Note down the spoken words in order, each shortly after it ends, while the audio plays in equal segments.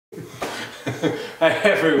Hey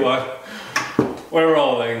everyone, we're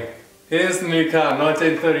rolling. Here's the new car,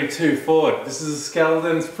 1932 Ford. This is a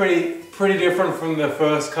skeleton. It's pretty different from the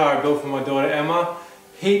first car I built for my daughter Emma.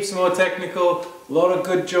 Heaps more technical, a lot of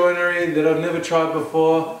good joinery that I've never tried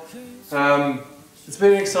before. It's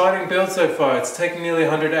been an exciting build so far. It's taken nearly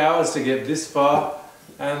 100 hours to get this far,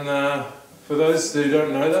 and for those who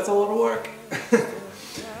don't know, that's a lot of work.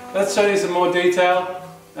 Let's show you some more detail.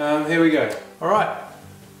 Here we go. Alright,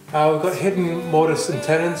 we've got hidden mortise and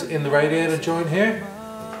tenons in the radiator joint here.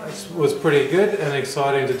 This was pretty good and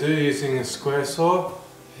exciting to do using a square saw.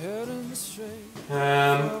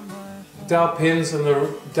 Dowel pins on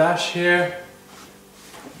the dash here.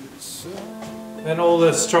 And all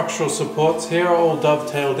the structural supports here are all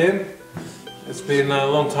dovetailed in. It's been a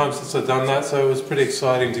long time since I've done that, so it was pretty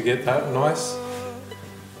exciting to get that nice.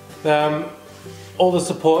 All the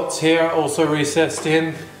supports here are also recessed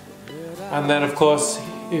in. And then of course,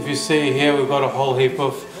 if you see here, we've got a whole heap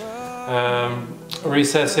of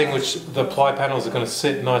recessing, which the ply panels are going to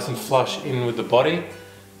sit nice and flush in with the body.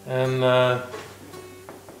 And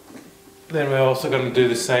then we're also going to do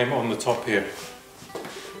the same on the top here.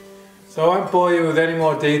 So I won't bore you with any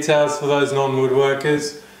more details for those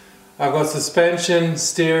non-woodworkers. I've got suspension,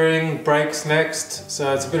 steering, brakes next,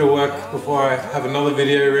 so it's a bit of work before I have another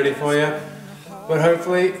video ready for you. But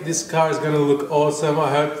hopefully this car is going to look awesome. I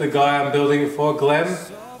hope the guy I'm building it for, Glenn,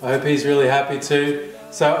 I hope he's really happy too.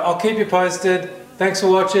 So I'll keep you posted. Thanks for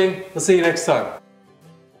watching. We'll see you next time.